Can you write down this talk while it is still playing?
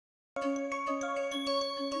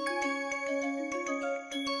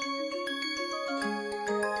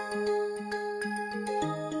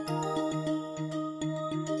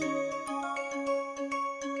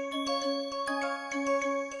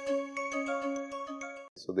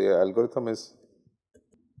So, the algorithm is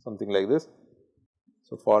something like this.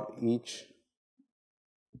 So, for each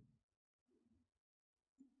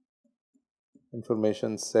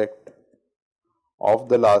information set of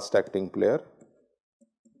the last acting player,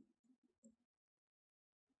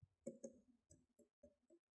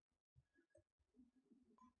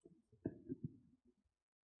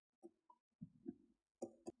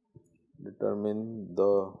 determine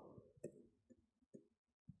the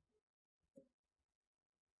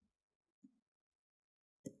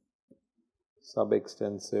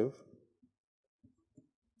subextensive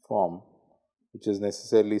form, which is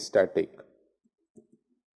necessarily static,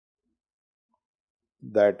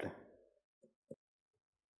 that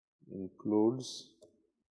includes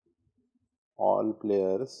all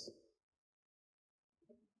players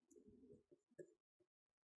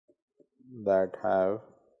that have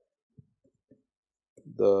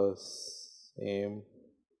the same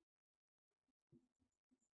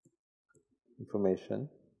information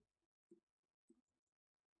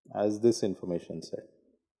as this information set.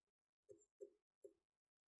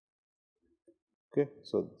 Okay.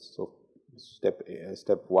 So, step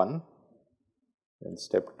 1, then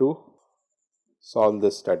step 2, solve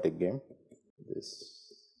this static game,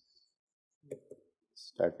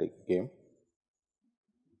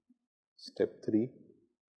 Step 3,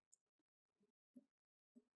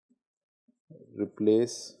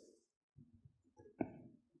 replace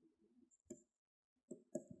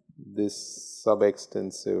this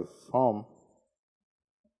subextensive form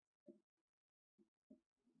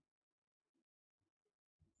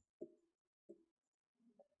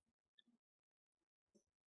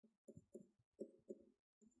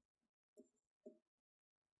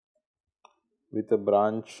with a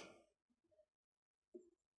branch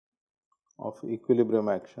of equilibrium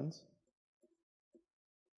actions,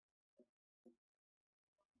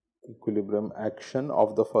 equilibrium action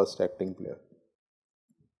of the first acting player.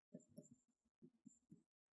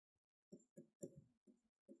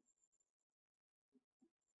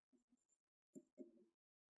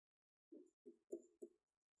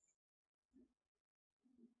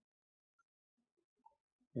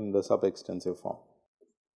 In the subextensive form.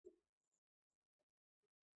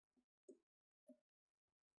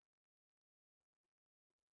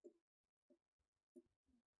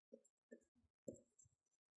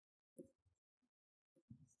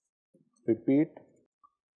 Repeat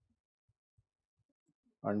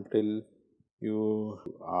until you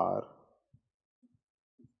are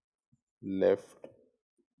left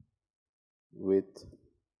with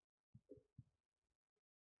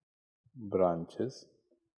branches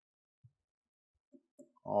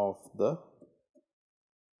of the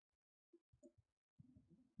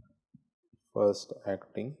first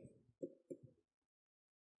acting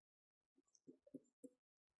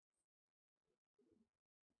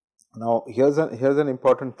Now, here's an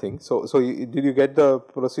important thing. So, did you get the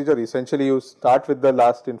procedure? Essentially, you start with the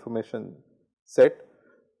last information set.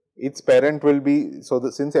 Its parent will be, so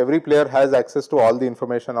since every player has access to all the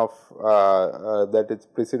information of that its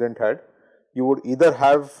precedent had, you would either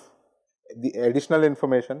have the additional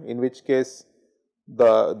information, in which case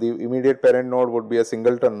the immediate parent node would be a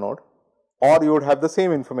singleton node, or you would have the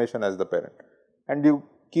same information as the parent, and you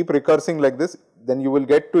keep recursing like this, then you will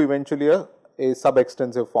get to eventually a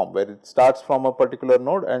sub-extensive form, where it starts from a particular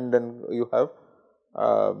node and then you have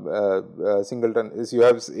singleton is you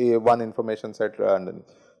have one information set underneath.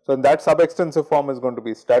 So, in that sub-extensive form is going to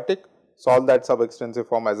be static. Solve that sub-extensive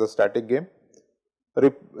form as a static game.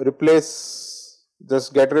 Replace,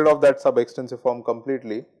 just get rid of that sub-extensive form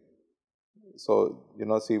completely. So,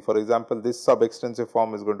 see, for example, this sub-extensive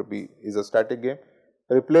form is going to be a static game.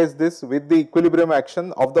 Replace this with the equilibrium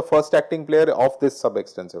action of the first acting player of this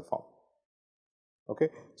sub-extensive form. Okay.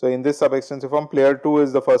 So, in this sub-extensive form, player 2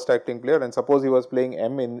 is the first acting player, and suppose he was playing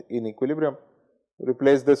M in equilibrium,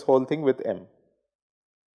 replace this whole thing with M.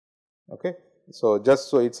 Okay. So, just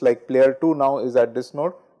so it is like player 2 now is at this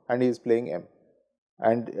node and he is playing M,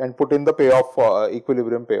 and put in the payoff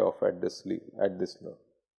equilibrium payoff at this node.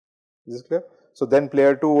 Is this clear? So, then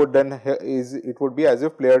player 2 would then it would be as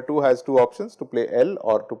if player 2 has two options, to play L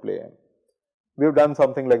or to play M. We have done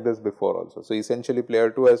something like this before also. So, essentially player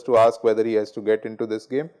 2 has to ask whether he has to get into this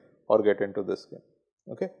game or get into this game.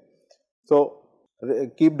 Okay. So,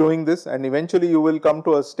 keep doing this, and eventually you will come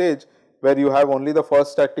to a stage where you have only the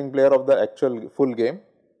first acting player of the actual full game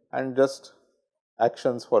and just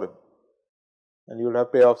actions for him, and you will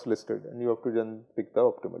have payoffs listed, and you have to then pick the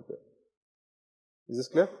optimal pair. Is this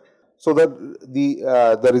clear? So,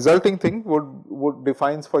 the resulting thing would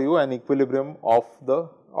defines for you an equilibrium of the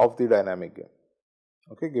dynamic game.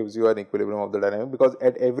 Okay, gives you an equilibrium of the dynamic, because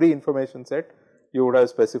at every information set you would have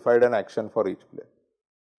specified an action for each player.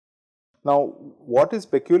 Now, what is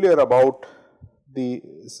peculiar about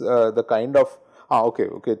the kind of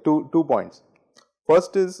two points.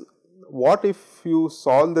 First is, what if you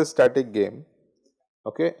solve this static game,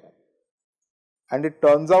 okay, and it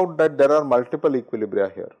turns out that there are multiple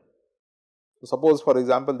equilibria here. So, suppose for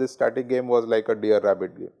example, this static game was like a deer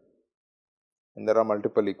rabbit game and there are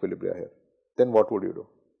multiple equilibria here, then what would you do?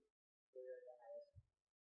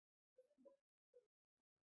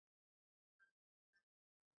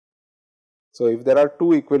 So, if there are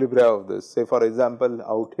two equilibria of this, say for example,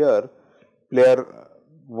 out here there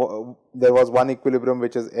was one equilibrium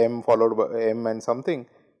which is m followed by m and something,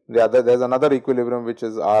 the other there is another equilibrium which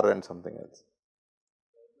is r and something else.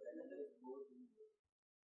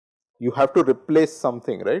 You have to replace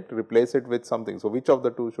something, right? Replace it with something. So, which of the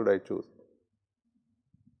two should I choose?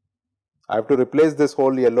 I have to replace this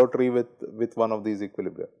whole yellow tree with one of these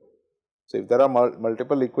equilibria. So, if there are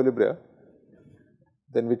multiple equilibria,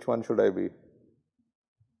 then which one should I be?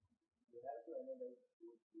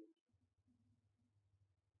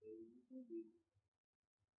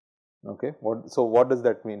 Okay. So, what does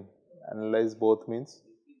that mean? Analyze both means?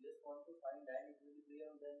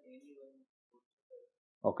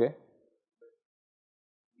 Okay.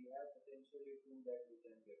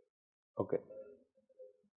 Okay.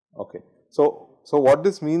 Okay. So what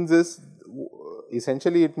this means is,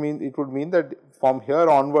 essentially it would mean that from here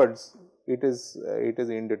onwards it is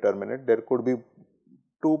indeterminate. There could be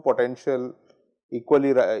two potential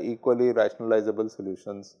equally rationalizable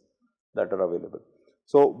solutions that are available.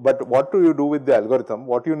 So, but what do you do with the algorithm?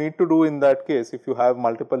 What you need to do in that case, if you have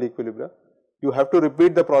multiple equilibria, you have to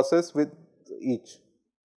repeat the process with each.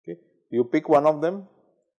 Okay. You pick one of them,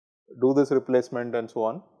 do this replacement and so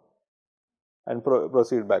on, and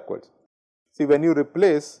proceed backwards. See, when you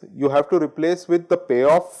replace, you have to replace with the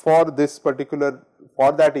payoff for this particular,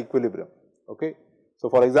 for that equilibrium. Okay. So,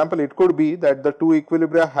 for example, it could be that the two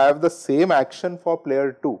equilibria have the same action for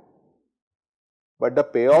player 2, but the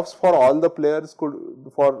payoffs for all the players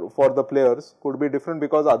for the players could be different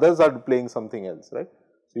because others are playing something else, right.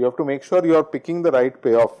 So, you have to make sure you are picking the right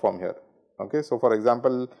payoff from here. Okay. So, for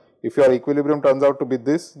example, if your equilibrium turns out to be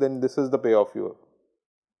this, then this is the payoff you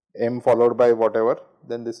m followed by whatever,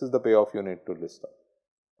 then this is the payoff you need to list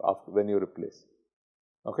after when you replace.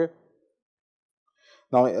 Okay.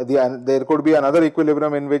 Now, there could be another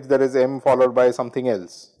equilibrium in which there is m followed by something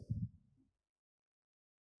else.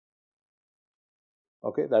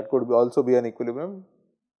 Okay, that could also be an equilibrium,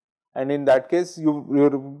 and in that case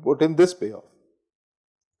you put in this payoff.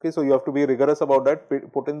 Okay, so you have to be rigorous about that.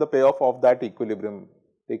 Put in the payoff of that equilibrium.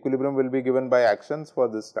 The equilibrium will be given by actions for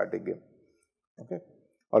this static game. Okay.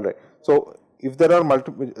 All right. So, if there are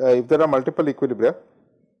multiple equilibria,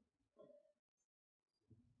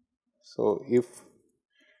 so if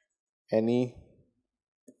any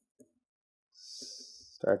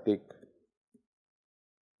static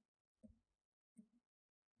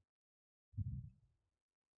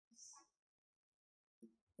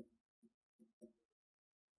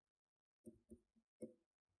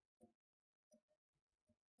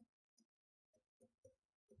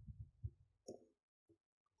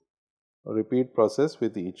repeat process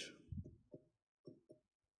with each.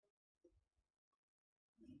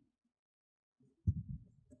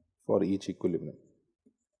 For each equilibrium.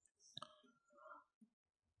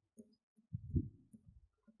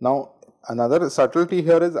 Now, another subtlety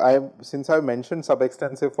here is, since I have mentioned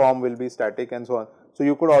subextensive form will be static and so on. So,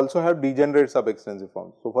 you could also have degenerate subextensive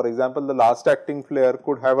forms. So, for example, the last acting player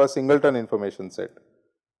could have a singleton information set,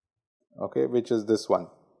 okay, which is this one,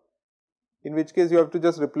 in which case you have to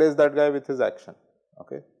just replace that guy with his action.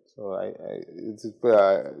 Okay. So, it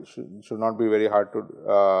should not be very hard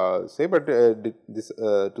to say, but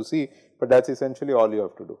to see, but that is essentially all you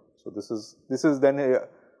have to do. So, this is then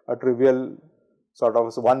a trivial sort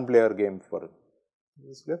of one player game for it. Is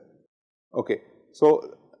this clear? Okay.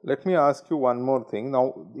 So, let me ask you one more thing.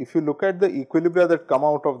 Now, if you look at the equilibria that come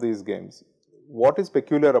out of these games, what is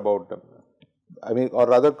peculiar about them? I mean, or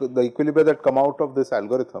rather the equilibria that come out of this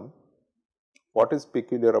algorithm, what is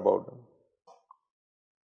peculiar about them?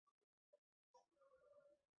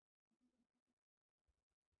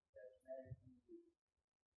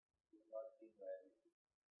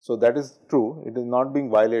 So, that is true, it is not being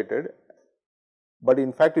violated, but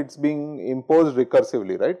in fact it is being imposed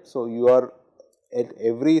recursively, right. So, you are at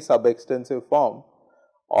every sub-extensive form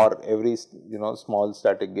or every small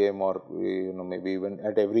static game, or maybe even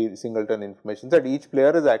at every singleton information set, each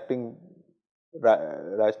player is acting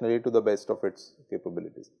rationally to the best of its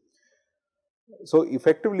capabilities. So,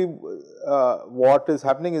 effectively what is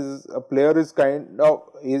happening is a player is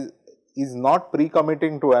is not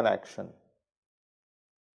pre-committing to an action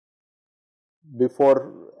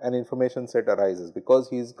before an information set arises, because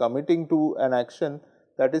he is committing to an action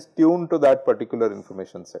that is tuned to that particular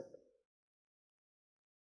information set.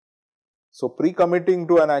 So, pre-committing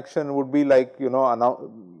to an action would be like, you know,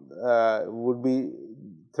 would be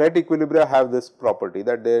threat equilibria have this property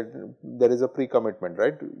that there is a pre-commitment,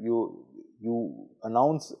 right. You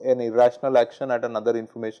announce an irrational action at another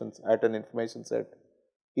information set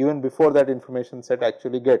even before that information set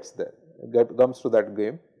actually gets there, comes to that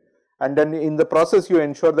game, and then in the process you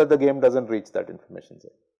ensure that the game does not reach that information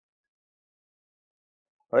set,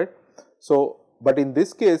 right. So, but in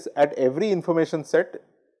this case at every information set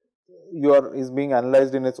is being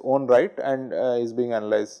analyzed in its own right and is being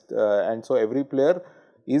analyzed, and so every player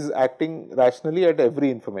is acting rationally at every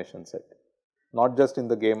information set, not just in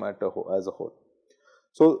the game as a whole.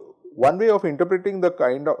 So, one way of interpreting the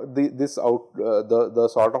kind of the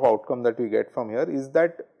sort of outcome that we get from here is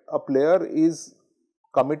that a player is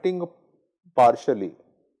committing partially.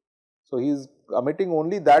 So, he is committing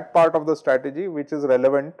only that part of the strategy which is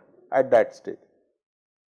relevant at that stage.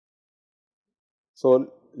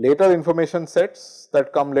 So, later information sets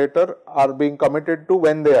that come later are being committed to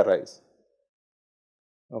when they arise.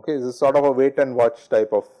 Okay, this is sort of a wait and watch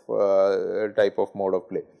type of mode of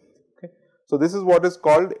play. Okay, so this is what is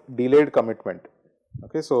called delayed commitment.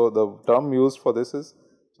 Okay, so the term used for this is,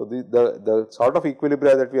 so the sort of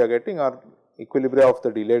equilibria that we are getting are equilibria of the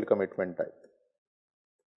delayed commitment type.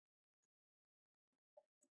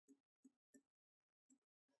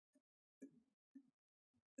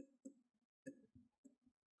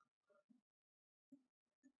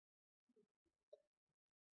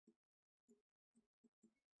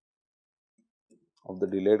 Of the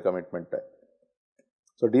delayed commitment type.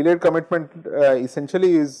 So, delayed commitment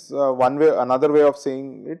essentially is another way of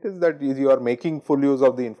saying it is that you are making full use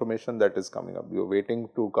of the information that is coming up. You are waiting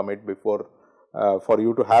to commit before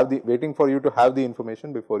waiting for you to have the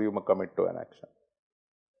information before you commit to an action.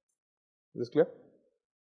 Is this clear?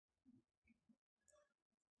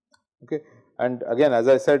 Okay. And again, as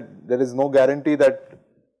I said, there is no guarantee that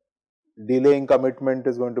delaying commitment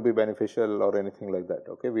is going to be beneficial or anything like that.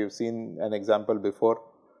 Okay, we have seen an example before.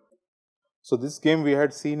 So, this game we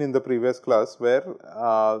had seen in the previous class where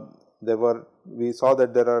we saw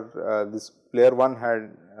that there are this player 1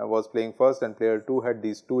 was playing first and player 2 had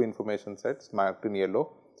these two information sets marked in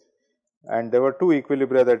yellow, and there were two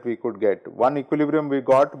equilibria that we could get. One equilibrium we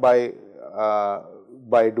got by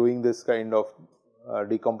doing this kind of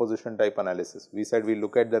decomposition type analysis. We said we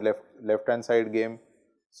look at the left hand side game,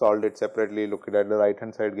 solved it separately, looked at the right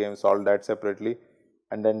hand side game, solved that separately,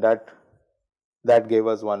 and then that gave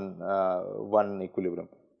us one equilibrium.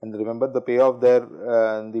 And remember the payoff there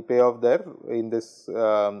in this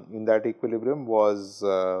in that equilibrium was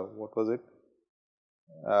what was it?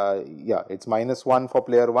 Yeah, it's -1 for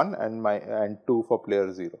player 1 and 2 for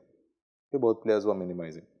player 0. Okay, both players were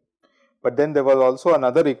minimizing. But then there was also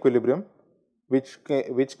another equilibrium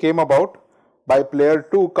which came about by player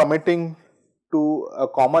 2 committing to a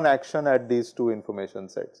common action at these two information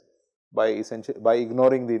sets by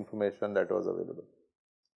ignoring the information that was available,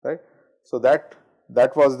 right. So, that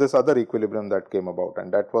was this other equilibrium that came about,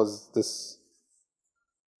 and that was this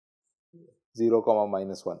 0,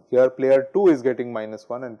 -1. Here player 2 is getting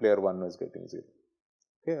 -1 and player 1 is getting 0,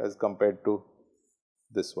 okay, as compared to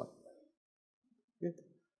this one.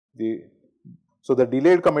 Okay. So, the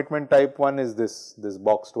delayed commitment type 1 is this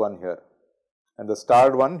boxed one here, and the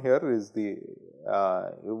starred one here is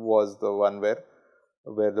was the one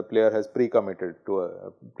where the player has pre-committed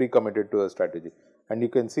to a strategy. And you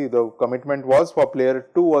can see the commitment was for player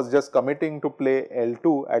 2 was just committing to play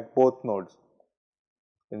L2 at both nodes,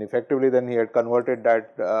 and effectively then he had converted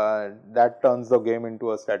that turns the game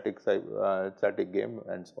into a static game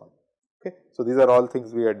and so on. Okay. So, these are all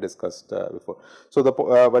things we had discussed before. So,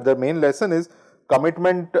 but the main lesson is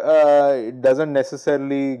commitment does not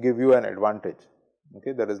necessarily give you an advantage.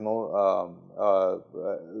 Okay, there is no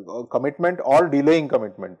commitment or delaying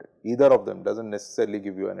commitment, either of them does not necessarily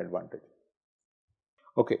give you an advantage.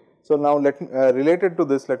 Okay. So, now related to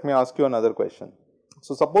this, let me ask you another question.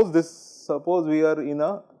 So, suppose we are in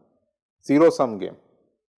a zero-sum game.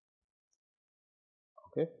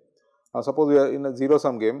 Okay. Now, suppose we are in a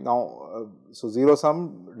zero-sum game. Now, so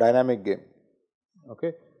zero-sum dynamic game.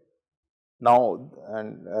 Okay. Now,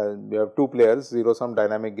 and we have two players, zero-sum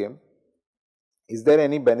dynamic game. Is there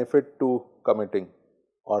any benefit to committing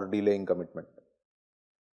or delaying commitment?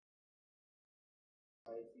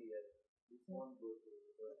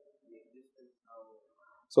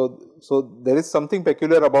 So there is something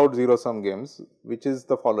peculiar about zero-sum games, which is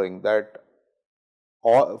the following, that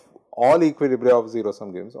all equilibria of zero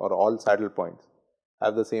sum games or all saddle points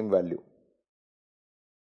have the same value,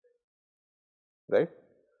 right.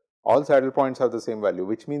 All saddle points have the same value,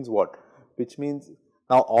 which means what? Which means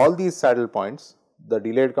now all these saddle points, the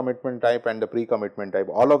delayed commitment type and the pre-commitment type,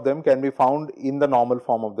 all of them can be found in the normal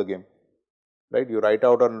form of the game, right. You write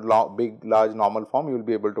out a big large normal form, you will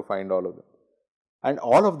be able to find all of them, and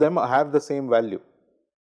all of them have the same value,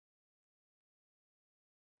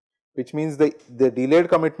 which means the delayed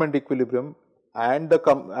commitment equilibrium and the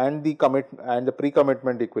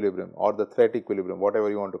pre-commitment equilibrium or the threat equilibrium, whatever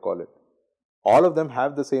you want to call it, all of them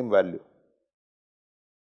have the same value.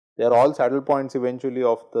 They are all saddle points eventually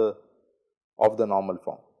of the normal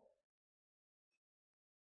form.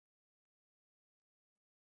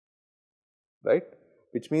 Right,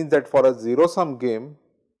 which means that for a zero sum game,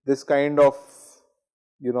 this kind of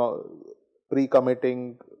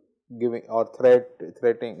pre-committing, giving or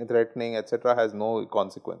threatening etc. has no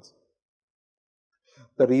consequence.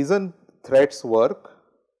 The reason threats work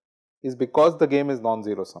is because the game is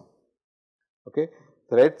non-zero sum. Okay,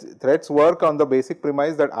 threats work on the basic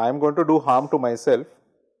premise that I am going to do harm to myself,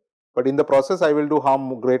 but in the process I will do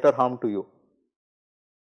greater harm to you.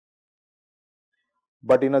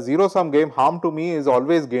 But in a zero sum game, harm to me is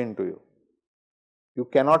always gain to you. You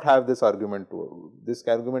cannot have this argument this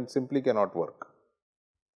argument simply cannot work.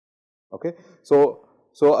 Okay, so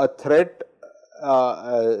a threat.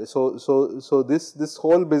 So this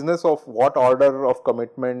whole business of what order of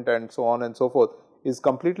commitment and so on and so forth is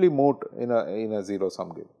completely moot in a zero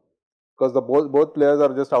sum game, because the both players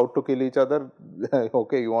are just out to kill each other.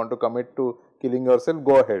 Okay, you want to commit to killing yourself,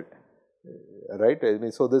 go ahead, right. I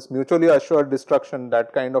mean, so this mutually assured destruction,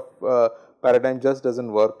 that kind of paradigm just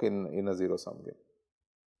doesn't work in a zero sum game.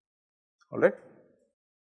 All right.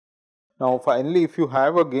 Now finally, if you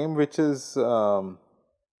have a game which is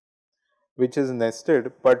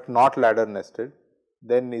nested but not ladder nested,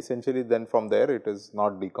 then essentially from there it is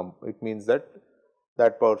not it means that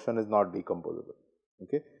portion is not decomposable.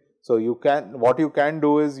 Okay. So what you can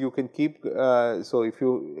do is you can keep so if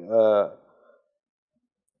you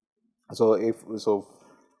okay,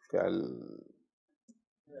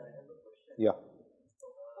 yeah.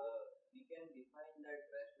 We can define that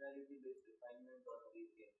rationality based refinement on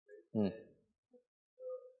these games, right?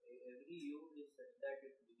 Every use is such that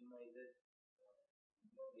it minimizes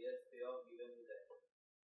player's payoff given his effort.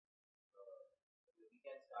 We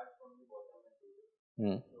can start from the bottom and do it.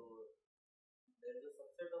 So there is a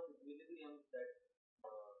subset of equilibriums that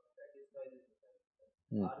satisfy this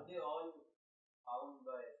refinement. Are they all found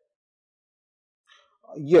by?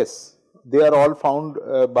 Yes, they are all found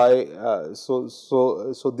by so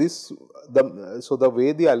the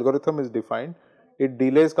way the algorithm is defined, it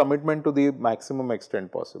delays commitment to the maximum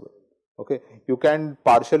extent possible. Okay, you can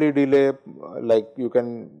partially delay, like you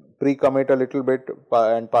can pre-commit a little bit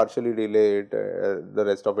and partially delay it, the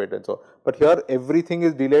rest of it and so. But here everything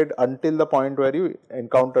is delayed until the point where you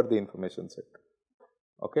encounter the information set.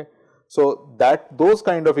 Okay, so those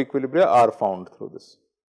kind of equilibria are found through this.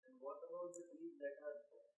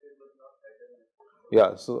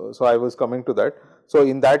 Yeah, so I was coming to that. So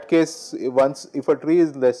in that case, if a tree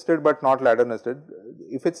is nested but not ladder nested,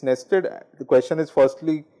 if it's nested, the question is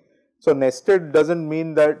firstly, so nested doesn't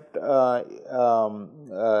mean that,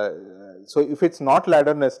 so if it's not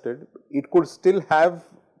ladder nested, it could still have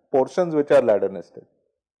portions which are ladder nested.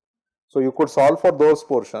 So you could solve for those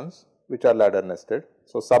portions which are ladder nested.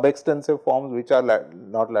 So sub-extensive forms which are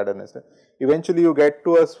not ladder nested. Eventually you get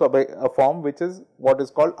to a form which is what is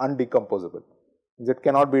called undecomposable. It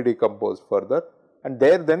cannot be decomposed further, and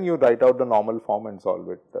then you write out the normal form and solve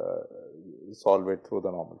it through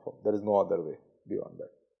the normal form. There is no other way beyond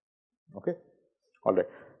that. Okay, all right.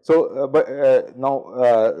 So, now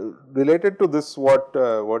related to this, what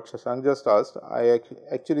Shashank just asked,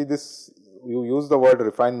 actually you use the word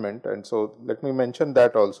refinement, and so let me mention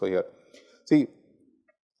that also here. See,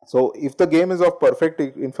 so if the game is of perfect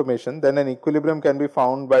information, then an equilibrium can be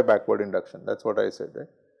found by backward induction. That's what I said, right?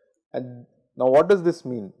 And now, what does this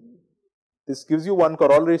mean? This gives you one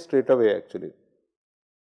corollary straight away actually.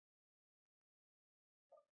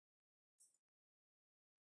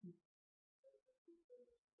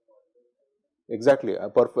 Exactly,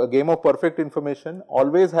 a game of perfect information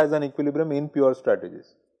always has an equilibrium in pure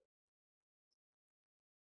strategies,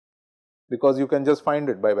 because you can just find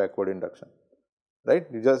it by backward induction, right?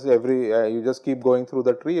 You just keep going through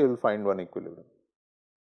the tree, you will find one equilibrium.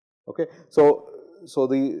 Okay, so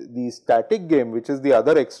the static game, which is the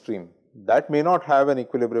other extreme, that may not have an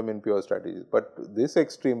equilibrium in pure strategies, but this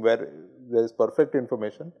extreme where there is perfect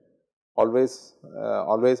information always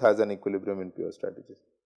has an equilibrium in pure strategies.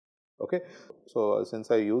 Okay. So,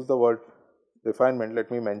 since I use the word refinement,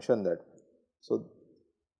 let me mention that. So,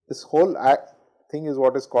 this whole thing is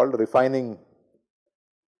what is called refining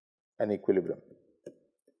an equilibrium.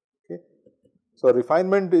 Okay. So,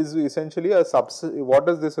 refinement is essentially a what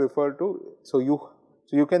does this refer to? So,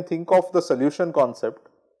 you can think of the solution concept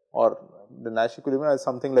or the Nash equilibrium as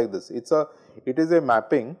something like this. It is a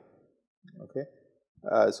mapping. Okay.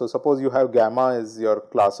 So, suppose you have gamma is your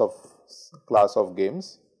class of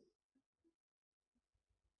games,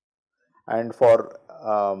 and for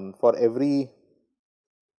every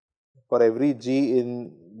g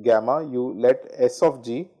in gamma, you let S of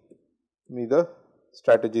g be the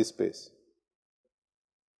strategy space.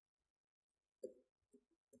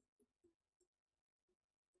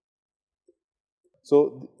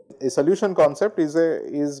 So, a solution concept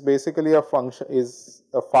is basically a function, is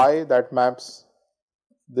a phi that maps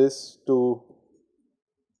this to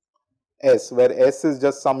S, where S is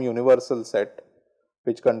just some universal set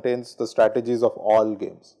which contains the strategies of all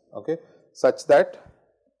games, okay, such that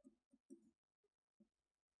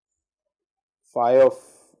phi of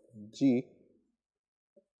g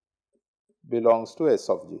belongs to S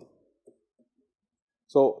of g.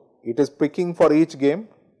 So, it is picking for each game,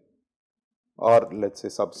 or let us say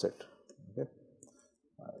subset. Okay.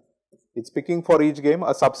 It is picking for each game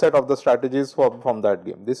a subset of the strategies from that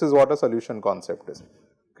game. This is what a solution concept is.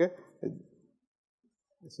 Okay.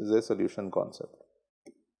 This is a solution concept.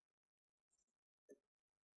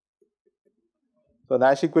 So,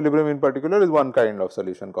 Nash equilibrium in particular is one kind of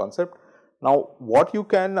solution concept. Now, what you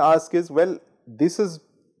can ask is, well, this is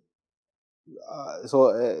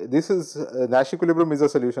Nash equilibrium is a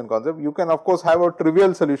solution concept. You can of course have a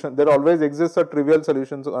trivial solution. There always exists a trivial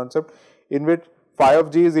solution concept in which phi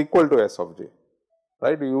of g is equal to S of g,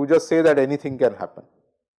 right? You just say that anything can happen.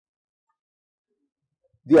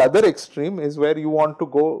 The other extreme is where you want to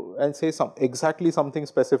go and say exactly something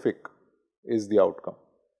specific is the outcome.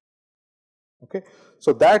 Okay.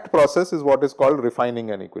 So, that process is what is called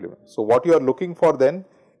refining an equilibrium. So, what you are looking for then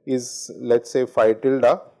is, let us say, phi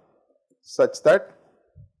tilde such that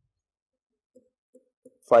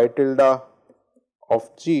phi tilde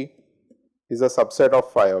of g is a subset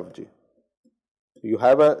of phi of g. You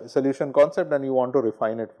have a solution concept and you want to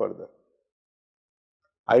refine it further.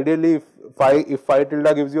 Ideally, if phi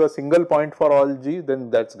tilde gives you a single point for all g,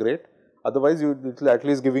 then that is great. Otherwise, it will at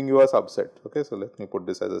least giving you a subset. Okay. So, let me put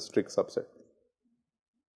this as a strict subset.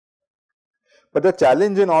 But the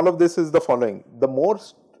challenge in all of this is the following.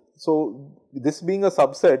 So, this being a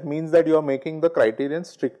subset means that you are making the criterion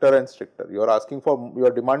stricter and stricter. You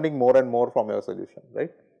are demanding more and more from your solution, right?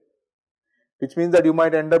 Which means that you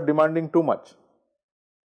might end up demanding too much,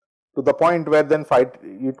 to the point where then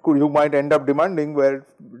you might end up demanding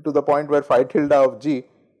to the point where phi tilde of g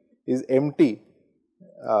is empty,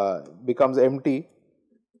 becomes empty,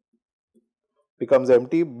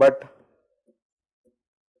 but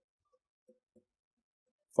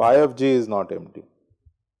phi of g is not empty.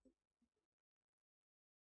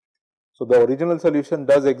 So, the original solution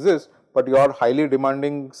does exist, but your highly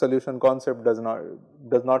demanding solution concept does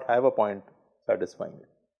not have a point satisfying it.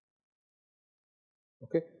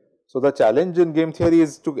 Okay. So, the challenge in game theory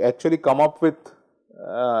is to actually come up with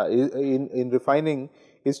in refining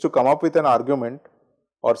is to come up with an argument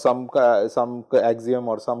or some axiom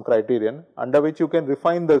or some criterion under which you can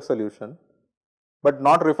refine the solution, but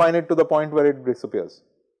not refine it to the point where it disappears.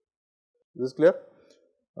 Is this clear?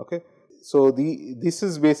 Okay. So, this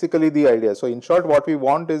is basically the idea. So, in short, what we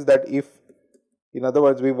want is that in other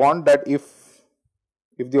words, we want that if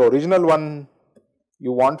the original one,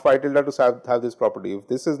 you want phi tilde to have this property. If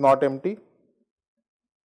this is not empty,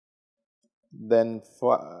 then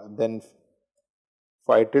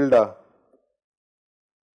phi tilde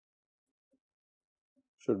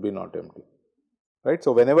should be not empty, right.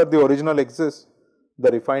 So, whenever the original exists,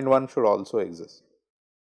 the refined one should also exist.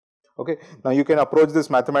 Okay. Now, you can approach this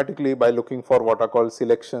mathematically by looking for what are called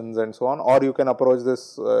selections and so on, or you can approach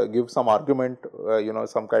this, give some argument,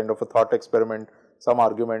 some kind of a thought experiment, some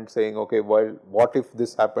argument saying, okay, well, what if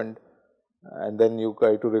this happened, and then you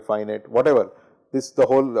try to refine it, whatever.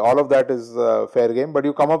 All of that is fair game, but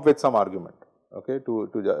you come up with some argument, okay, to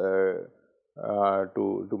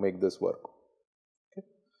make this work. Okay.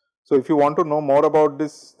 So, if you want to know more about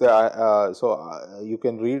this, you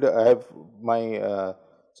can read. I have my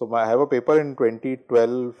I have a paper in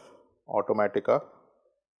 2012 Automatica.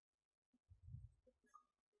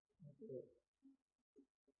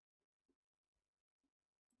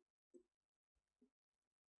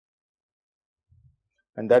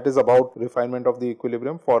 And that is about refinement of the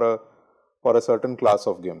equilibrium for for a certain class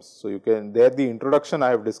of games. So, you can there the introduction I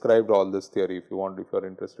have described all this theory if you want, if you are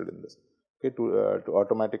interested in this. Okay, to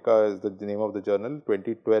Automatica is the name of the journal.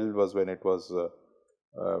 2012 was when it was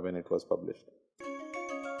published.